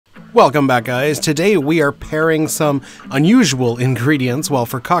Welcome back, guys. Today we are pairing some unusual ingredients, well,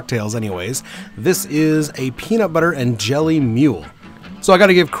 for cocktails anyways. This is a peanut butter and jelly mule. So I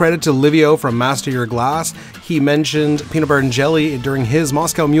gotta give credit to Livio from Master Your Glass. He mentioned peanut butter and jelly during his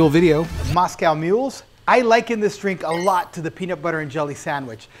Moscow Mule video. Moscow Mules? I liken this drink a lot to the peanut butter and jelly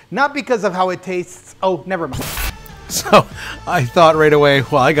sandwich. Not because of how it tastes, oh, never mind. So I thought right away,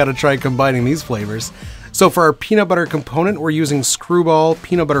 well, I gotta try combining these flavors. So for our peanut butter component, we're using Skrewball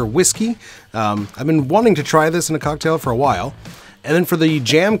Peanut Butter Whiskey. I've been wanting to try this in a cocktail for a while. And then for the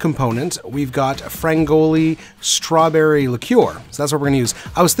jam component, we've got Frangoli Strawberry Liqueur. So that's what we're gonna use.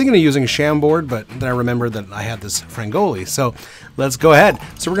 I was thinking of using Chambord, but then I remembered that I had this Frangoli. So let's go ahead.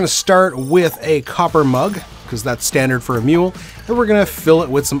 So we're gonna start with a copper mug, because that's standard for a mule, and we're gonna fill it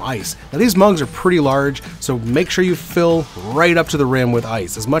with some ice. Now these mugs are pretty large, so make sure you fill right up to the rim with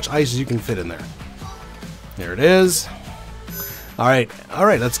ice, as much ice as you can fit in there. There it is. All right,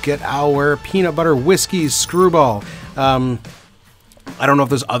 let's get our peanut butter whiskey Skrewball. I don't know if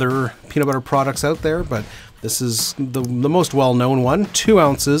there's other peanut butter products out there, but this is the most well-known one. 2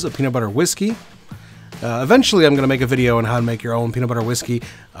 ounces of peanut butter whiskey. Eventually, I'm going to make a video on how to make your own peanut butter whiskey.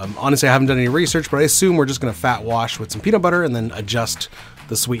 Honestly, I haven't done any research, but I assume we're just going to fat wash with some peanut butter and then adjust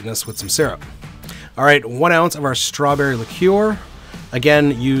the sweetness with some syrup. All right, 1 ounce of our strawberry liqueur.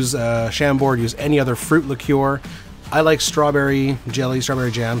 Again, use Chambord, use any other fruit liqueur. I like strawberry jelly,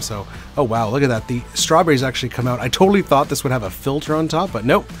 strawberry jam, so, oh wow, look at that. The strawberries actually come out. I totally thought this would have a filter on top, but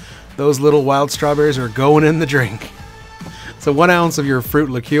nope. Those little wild strawberries are going in the drink. So 1 ounce of your fruit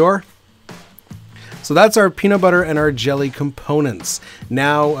liqueur. So that's our peanut butter and our jelly components.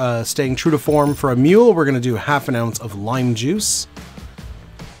 Now, staying true to form for a mule, we're gonna do 1/2 ounce of lime juice.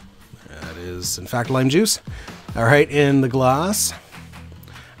 That is, in fact, lime juice. All right, in the glass.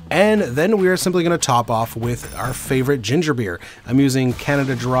 And then we are simply going to top off with our favorite ginger beer. I'm using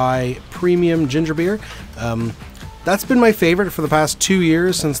Canada Dry Premium Ginger Beer. That's been my favorite for the past 2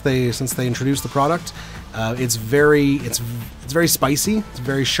 years since they introduced the product. It's very spicy, it's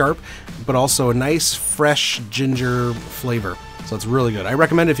very sharp, but also a nice fresh ginger flavor. So it's really good. I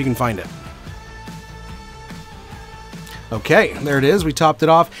recommend it if you can find it. Okay, there it is. We topped it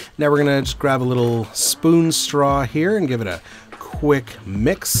off. Now we're gonna just grab a little spoon straw here and give it a quick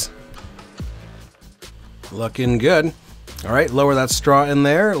mix. Looking good. All right, lower that straw in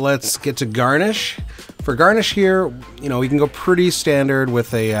there. Let's get to garnish. For garnish here, you know, we can go pretty standard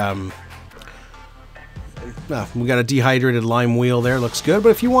with a, we got a dehydrated lime wheel there, looks good. But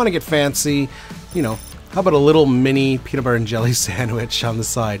if you want to get fancy, you know, how about a little mini peanut butter and jelly sandwich on the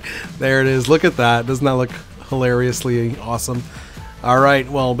side? There it is, look at that. Doesn't that look hilariously awesome? All right,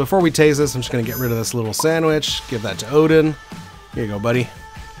 well, before we taste this, I'm just gonna get rid of this little sandwich, give that to Odin. Here you go, buddy.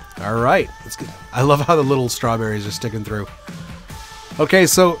 All right, let's get, I love how the little strawberries are sticking through. Okay,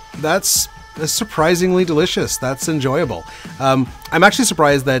 so that's surprisingly delicious. That's enjoyable. I'm actually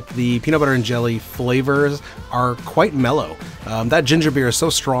surprised that the peanut butter and jelly flavors are quite mellow. That ginger beer is so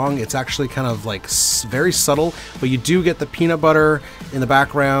strong, it's actually kind of like very subtle, but you do get the peanut butter in the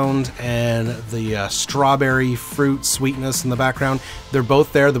background and the strawberry fruit sweetness in the background. They're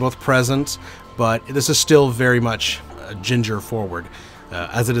both there, they're both present, but this is still very much ginger forward,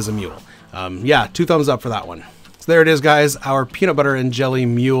 as it is a mule. Yeah, 2 thumbs up for that one. So there it is, guys, our peanut butter and jelly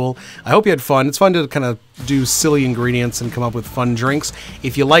mule. I hope you had fun. It's fun to kind of do silly ingredients and come up with fun drinks.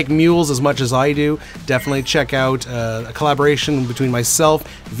 If you like mules as much as I do, definitely check out a collaboration between myself,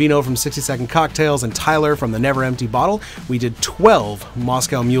 Vino from 60 Second Cocktails, and Tyler from the Never Empty Bottle. We did 12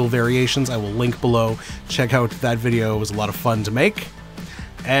 Moscow Mule variations. I will link below. Check out that video. It was a lot of fun to make.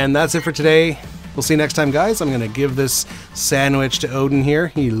 And that's it for today. We'll see you next time, guys. I'm going to give this sandwich to Odin here.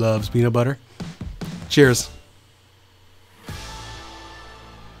 He loves peanut butter. Cheers.